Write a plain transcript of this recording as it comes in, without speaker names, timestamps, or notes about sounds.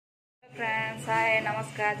Friends hi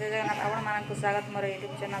नमस्कार जय जगन्नाथ आपण मानक स्वागत मोर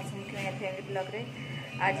यूट्यूब चैनल सुमुखी फैमिली ब्लॉग रे।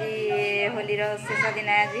 आज होली शेष दिन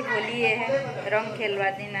है। आज होली है रंग खेलवा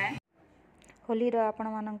दिन है। होली आपण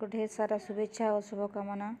मानक ढेर सारा शुभेच्छा और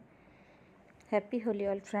शुभकामना। Happy Holi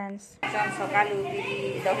all friends. सकाल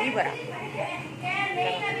दही बरा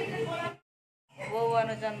वो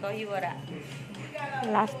अनुजन दही बरा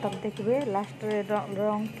लास्ट तक देखिए। लास्ट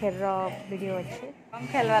रंग खेल वीडियो अच्छे रंग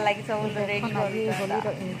खेलवा लगी सब रेडी होली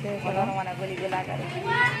माने गोली गोला कर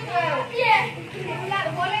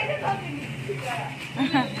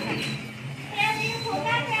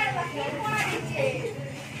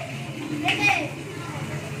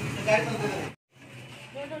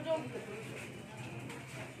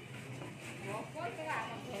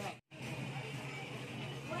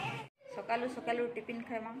सकालू सकालू टिफिन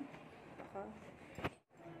खाइमा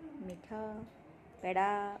मिठा पेड़ा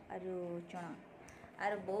आरु चना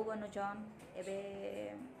आर बो बनुचन एबे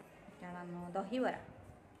जाना दही बरा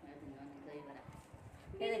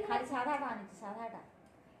खाली साधाटा आनी साधाटा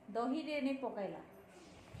दही रे नहीं पकईला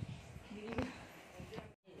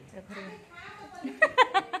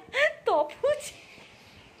तोपुच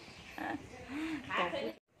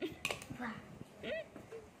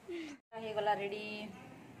गला रेडी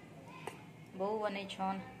बो बनै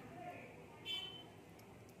छन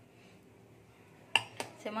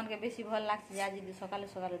सेमन के बेसी भल लागछ आज सकाल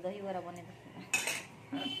सकाल दही बरा बने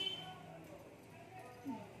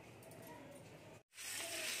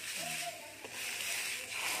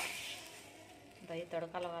दही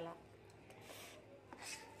तड़का लगाला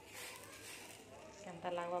केनता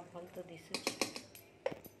लागबा भल तो दिसु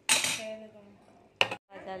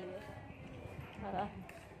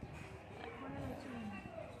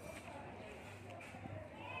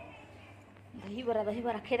दही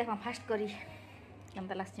बरा खाई देखा फास्ट करी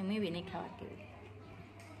केनता लागछ मुई भी नहीं खावा के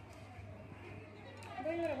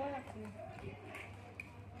दही बरा भल लागछ।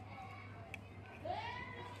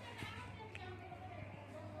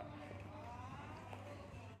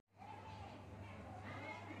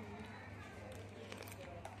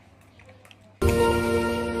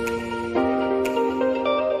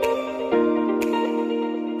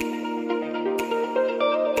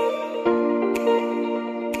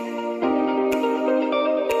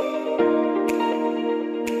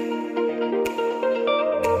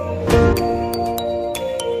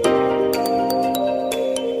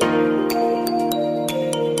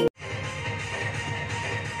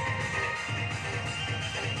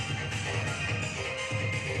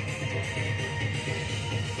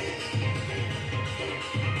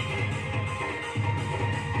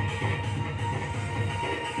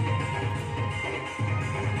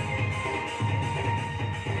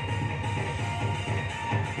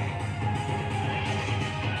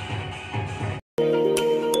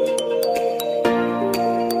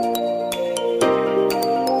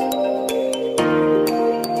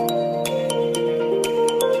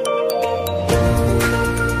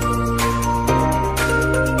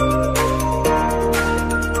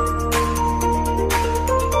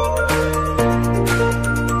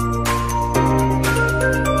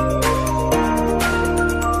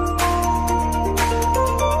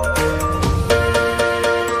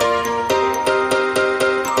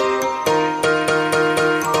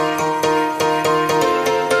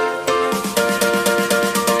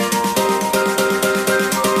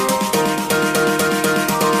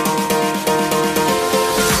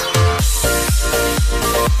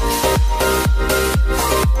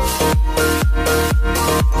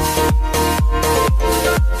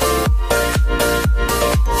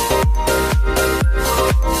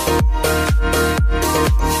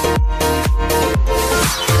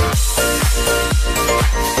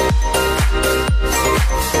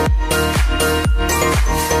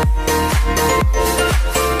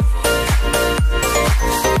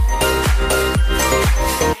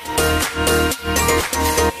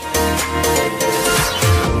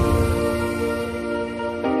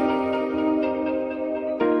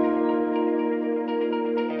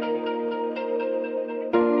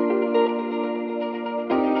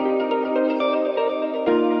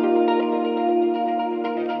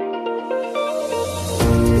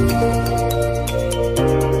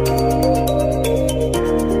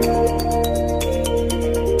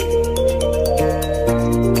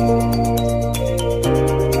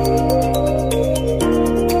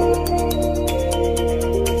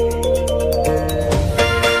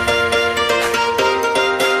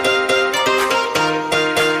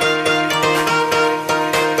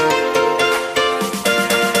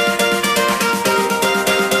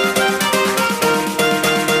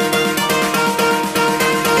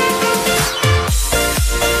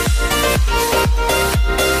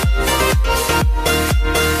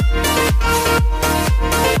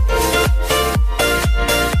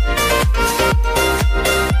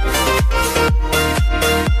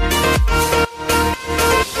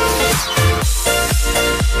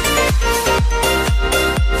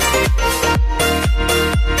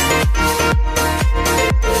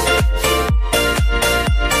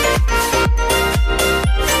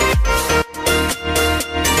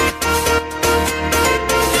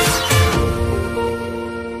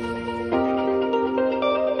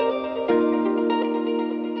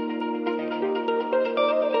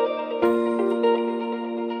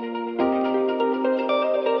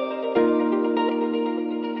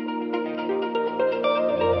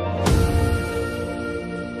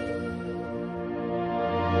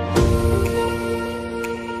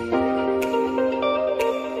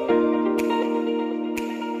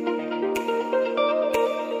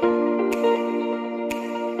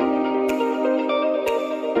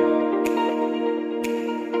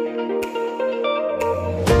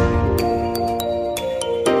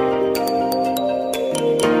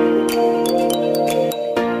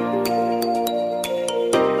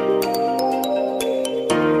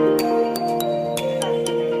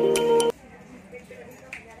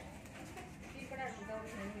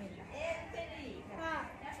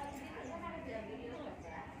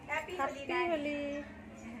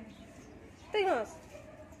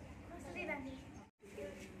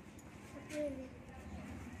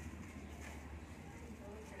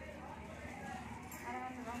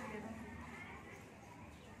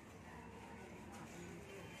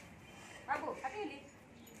 बाबू happy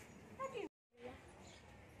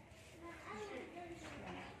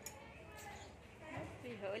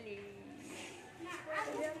Holi Holi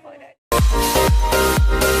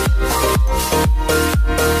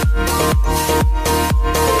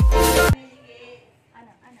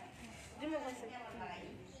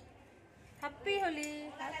happy Holi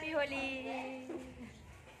happy Holi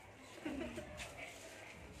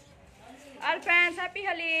all friends happy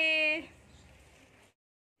Holi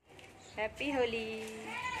happy Holi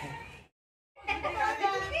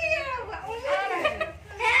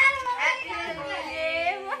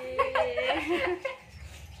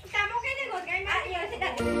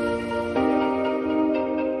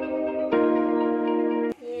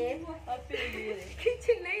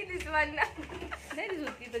नहीं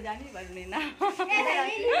सोचती तो जानी पड़नी ना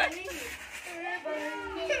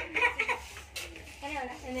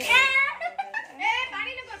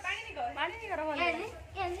पानी नहीं करो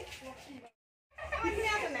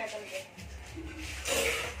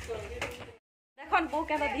देखो बो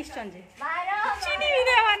क्या दिस चंजे चीनी भी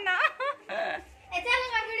दे वरना चलो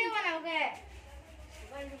मैं वीडियो बनाऊंगा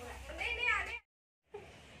नहीं आने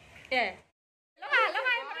ए लगा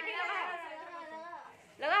लगा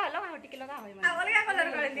लगा लगा टिके लगा होय माने अलग कलर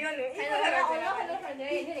कर दियो नु ई कलर ओ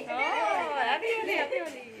हैप्पी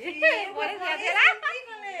होली बोले जातेला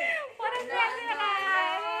পরে যাবেলা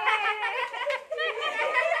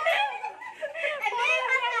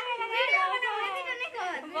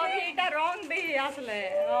এটা রং দেই আসলে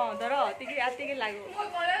ধরো তিকি আতিকি লাগো মো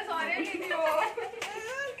বলে সরে দিও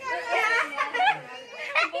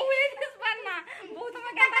বহু দিস বানা বহু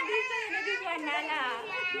তোমা গাটা দিছ এনে দিস বানা না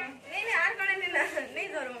नहीं यार कोने नहीं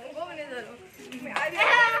जरो गो नहीं जरो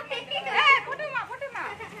ए फोटो मा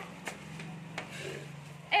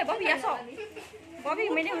ए बबी आसो बबी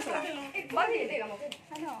मैंने उसला बबी देगा मो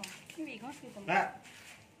हेलो की घास की तुम हां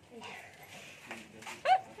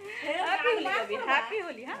हैप्पी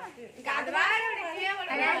होली हां गादवा अरे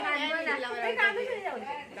गादवा से जाओ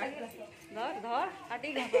धर धर आटी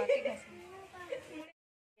घास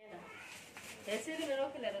ऐसे भी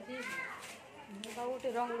रोक ले रही बाबूटे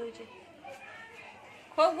रंग उड़ुचे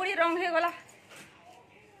खूब गुड़ी रंग हो गला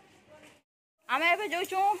आमे एबे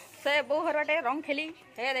जोचू से बो घर बाटे रंग खेली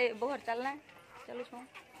हे रे बो घर चलना चलो छु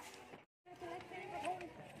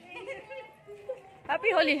हैप्पी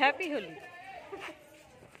होली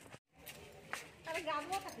अरे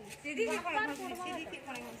गादवा खाती सीधी की पड़े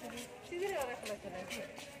सीधी रे रखला चले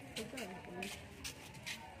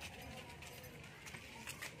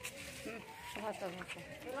हाथ रंग खेली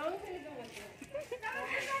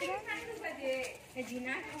तो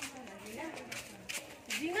जीना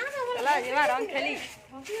जीना तो चला जीवा रंग खेली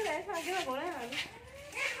हंसी रे आगे में गोला है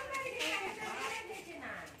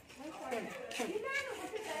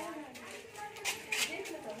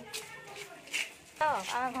आ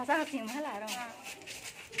भाषा खसी मला रंग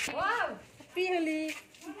वाओ पी होली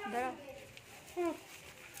धरो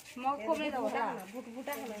मग को नहीं दो बुट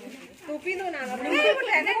बुटा टोपी दो ना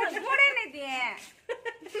मोड़े नहीं दिए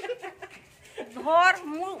धर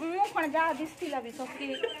मु पण जा दिसतिला भी सबकी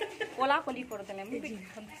कोला कोली पड़ देले मु भी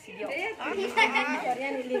सियो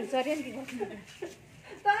सरियन की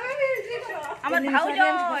हमर भाउजो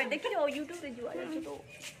देखियो YouTube रे जुआ जाय तो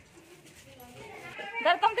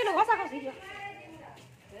दर तुम तिलो भाषा खसी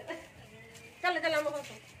चल चल हम को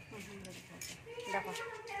देखो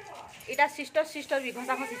इटा सिस्टर भी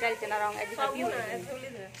घसा खसी चलते ना रंग एजी कभी हो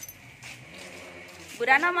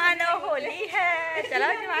बुरा ना मानो होली है चलो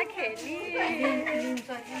जमा खेली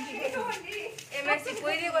एमएससी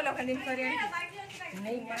कोई रे बोलो खंडी सरियन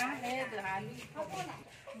नहीं मां है लाली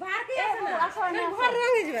बाहर के आसो ना घर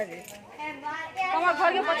रंग जबा दे हमर घर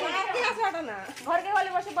के पछे के आसो ना घर के वाले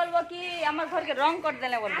बसे बोलबो कि हमर घर के रंग कर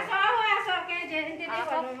देले बोलबो आसो के जे ए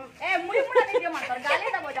मुड़ी मुड़ा नहीं दियो मार गाली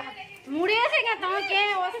दा बजा मुड़े से क्या तो के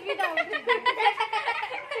हॉस्पिटल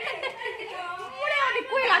मुड़े वाली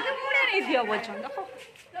कोई लागे मुड़े नहीं दियो बोलछन देखो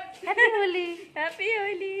हैप्पी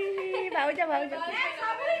होली भाउजा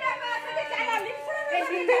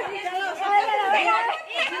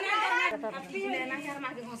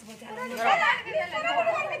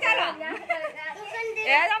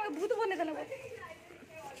ए हम भूत बने देले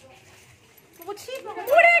कुछ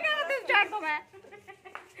मुड़े का तो चार तो मैं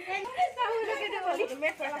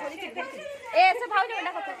ए से भाउजा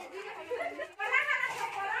ना कतो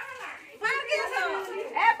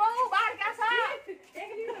ए बहू बाहर का सा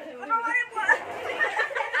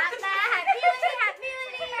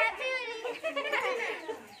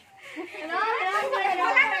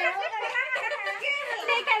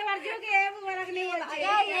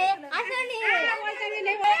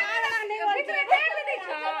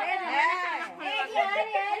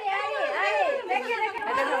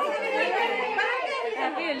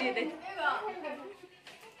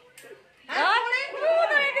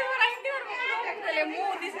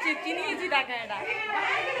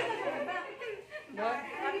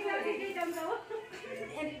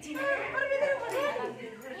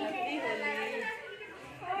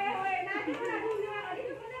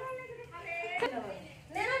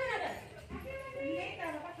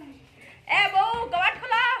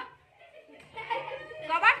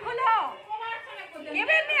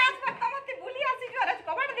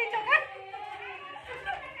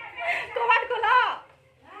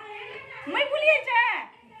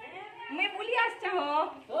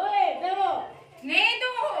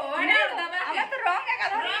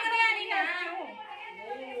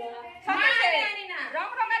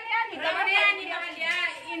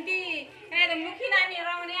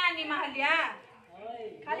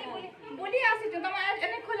खाली बोली आसी जो तम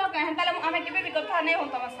एने खोलो के हन ताले आमे केबे भी कथा नै हो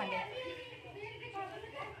तम संगे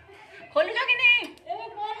खोल जो कि नहीं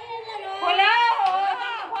खोला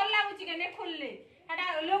खोल लागु छी के ने खोलले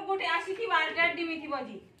हटा लोग गोटे आसी थी बार डेट दिमी थी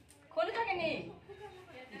बजी खोल जो कि नहीं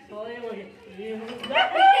सोरे बोले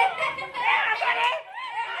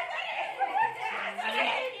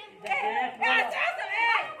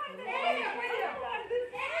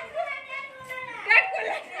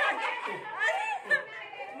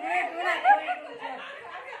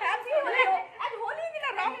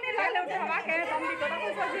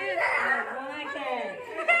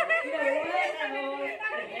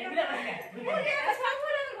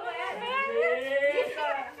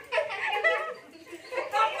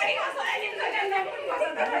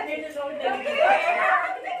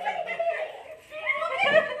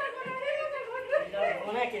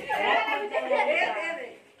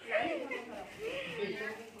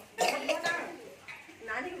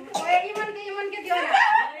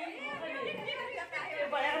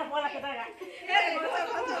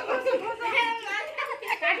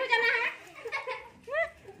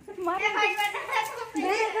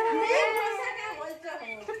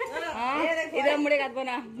इधर मुड़े गात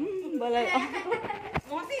बना बोला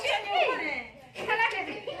मोती भी नहीं ऊपर खला दे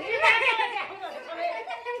दे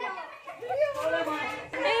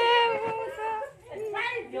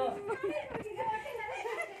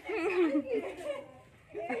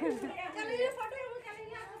चलो ये फोटो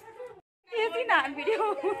ये भी ना वीडियो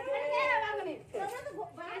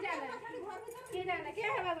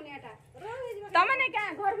तमने क्या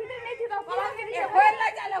घर भीतर नहीं थी तो कलर में खोलला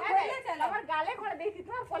चलो हमर गाले खोल देती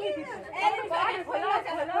तो खोली थी ए बाहर खोलो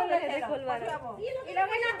खोलवा ई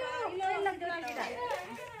लोग ना तो ई लोग जला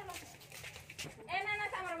ए ना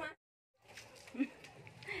हमर मां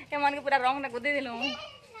ए मन के पूरा रंग ना गुदे दिलु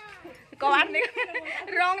कवाट दे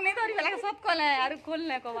रंग नहीं तोरी वाला सब खोले और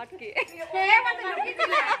खोलने कवाट के ए मत लड़की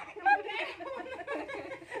दिला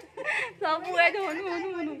सब हुए जो हनु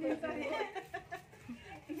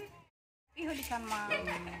ई होली सम्मान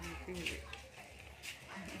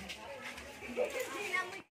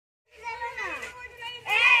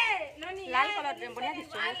लाल कलर दे बढ़िया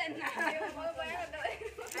दिसछ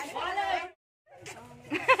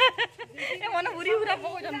ए मन बुरी पूरा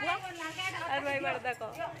पको जन बुआ और भाई बार देखो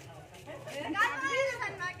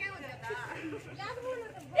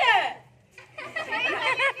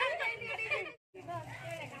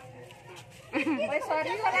भाई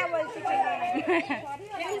सॉरी वाला बोलती सॉरी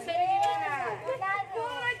वाला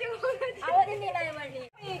आवाज नहीं लाए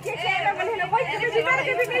बड़ी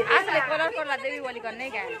आसले कलर करला देवी वाली करने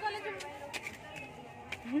क्या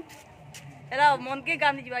एला मन के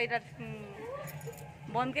गांधी जी भाई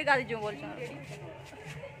बन के गांधी जो बोल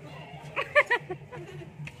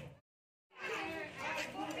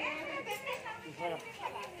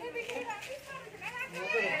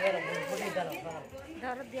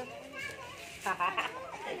धर दियो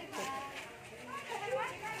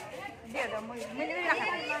दे दो मुझे रखा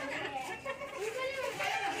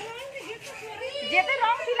जेते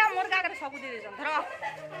रंग दिला मोर का कर सब दे दे धर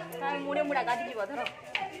ताई मुड़े मुड़ा गादी जीव धर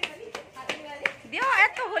दियो ए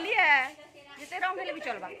तो होली है जेते रंग हेले भी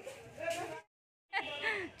चलबा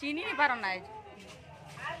चीनी नहीं पारन ना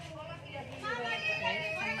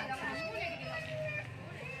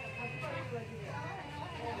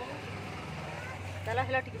चला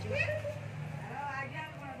हेला ठीक छी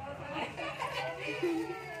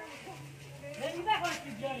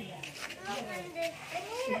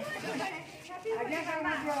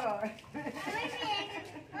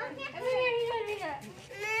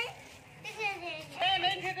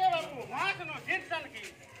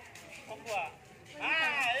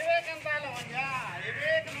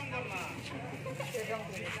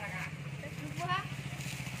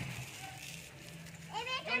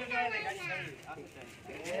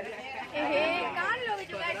कान लोग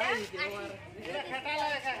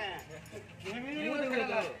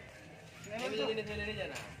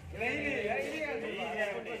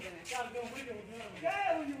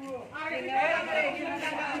ले